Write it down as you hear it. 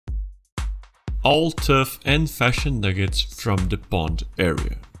all tough and fashion nuggets from the pond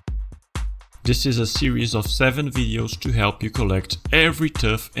area. This is a series of 7 videos to help you collect every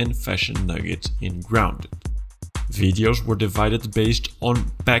tough and fashion nugget in Grounded. Videos were divided based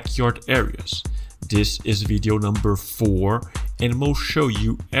on backyard areas. This is video number 4 and will show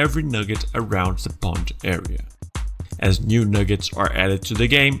you every nugget around the pond area. As new nuggets are added to the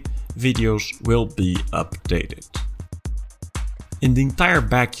game, videos will be updated. In the entire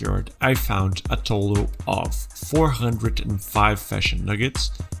backyard, I found a total of 405 fashion nuggets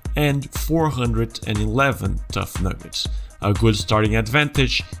and 411 tough nuggets, a good starting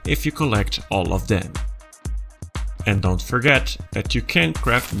advantage if you collect all of them. And don't forget that you can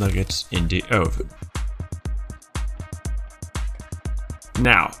craft nuggets in the oven.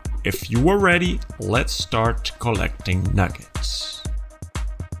 Now, if you are ready, let's start collecting nuggets.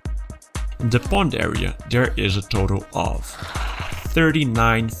 In the pond area, there is a total of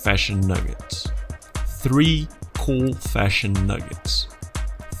 39 fashion nuggets, 3 cool fashion nuggets,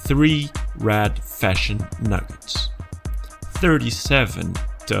 3 rad fashion nuggets, 37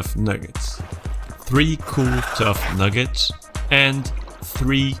 tough nuggets, 3 cool tough nuggets, and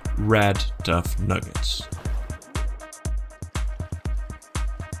 3 rad tough nuggets.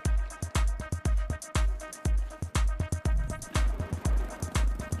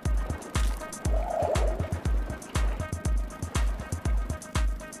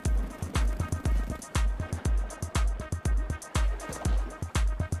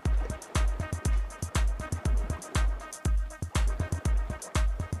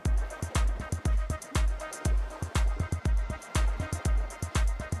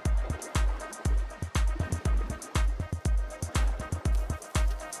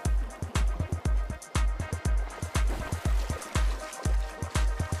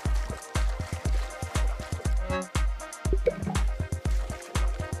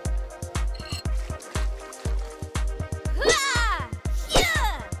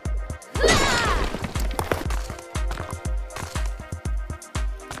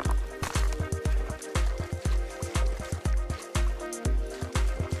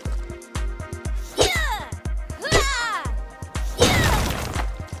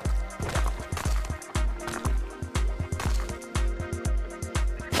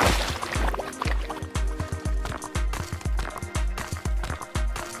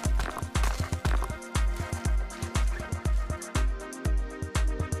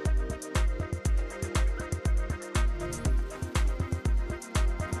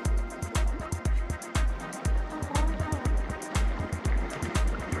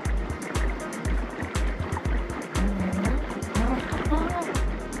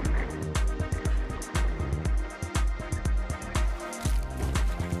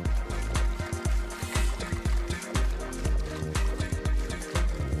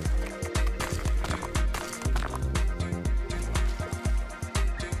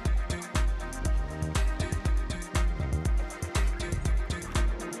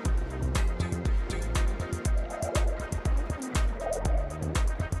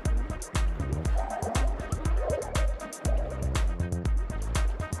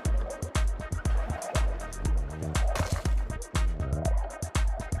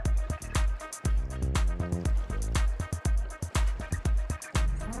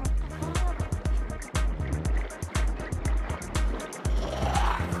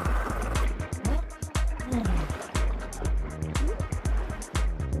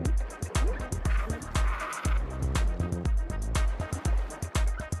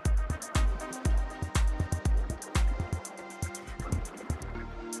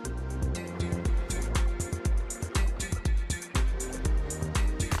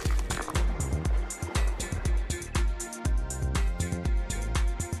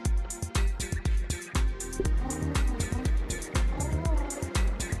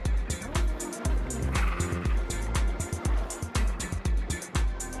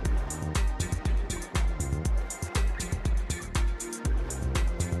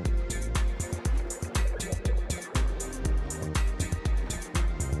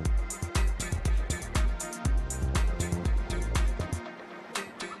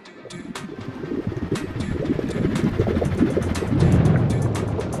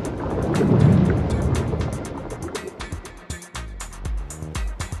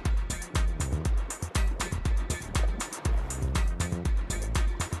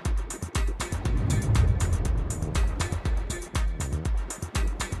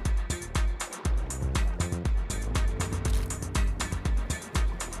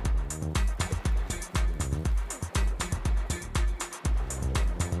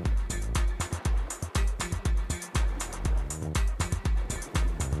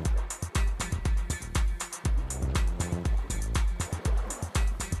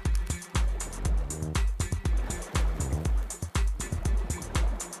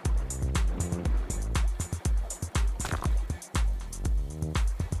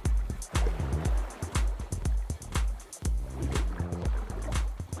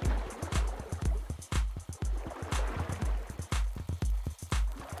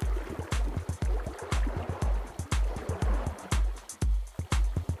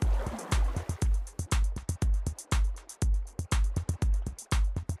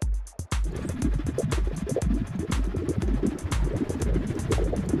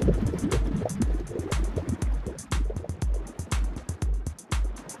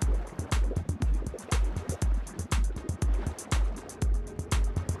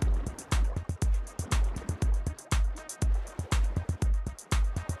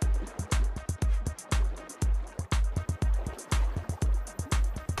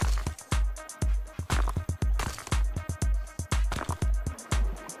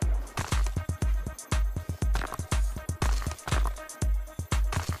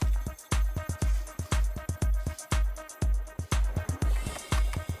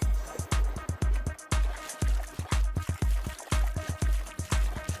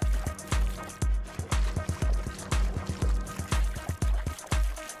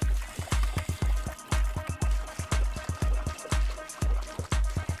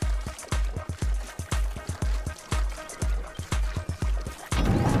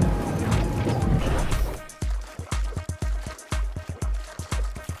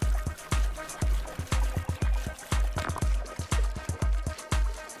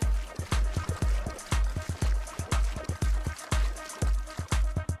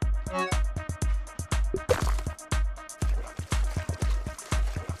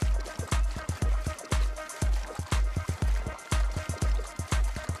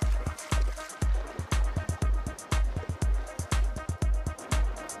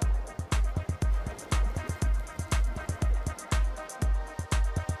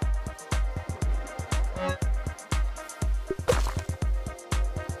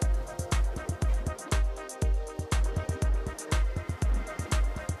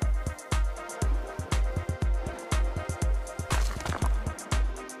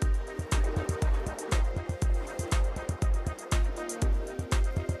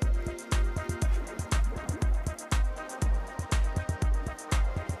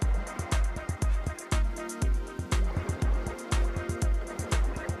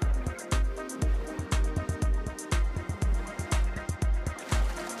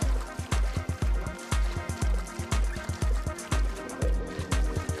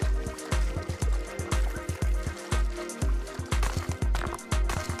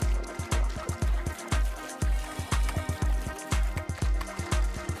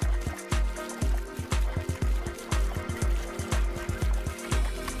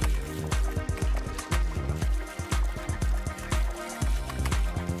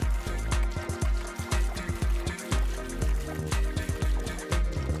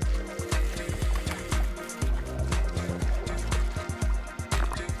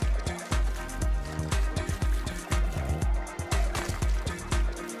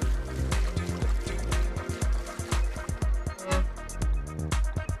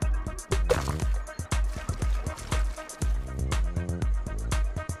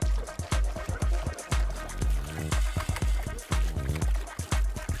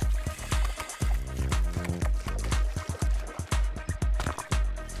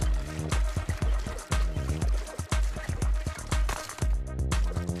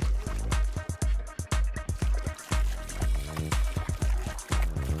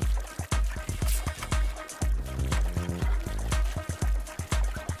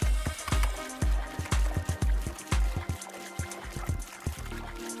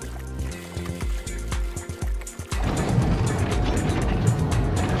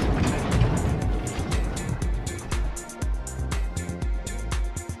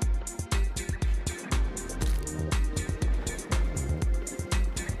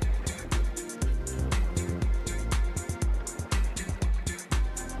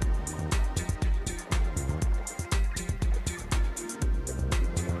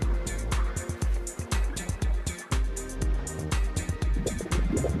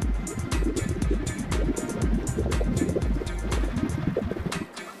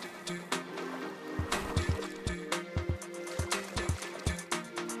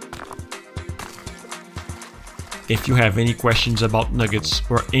 If you have any questions about nuggets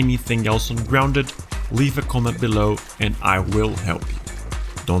or anything else on Grounded, leave a comment below and I will help you.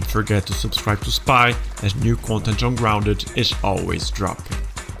 Don't forget to subscribe to Spy, as new content on Grounded is always dropping.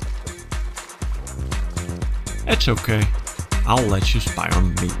 It's okay, I'll let you spy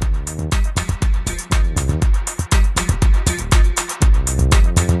on me.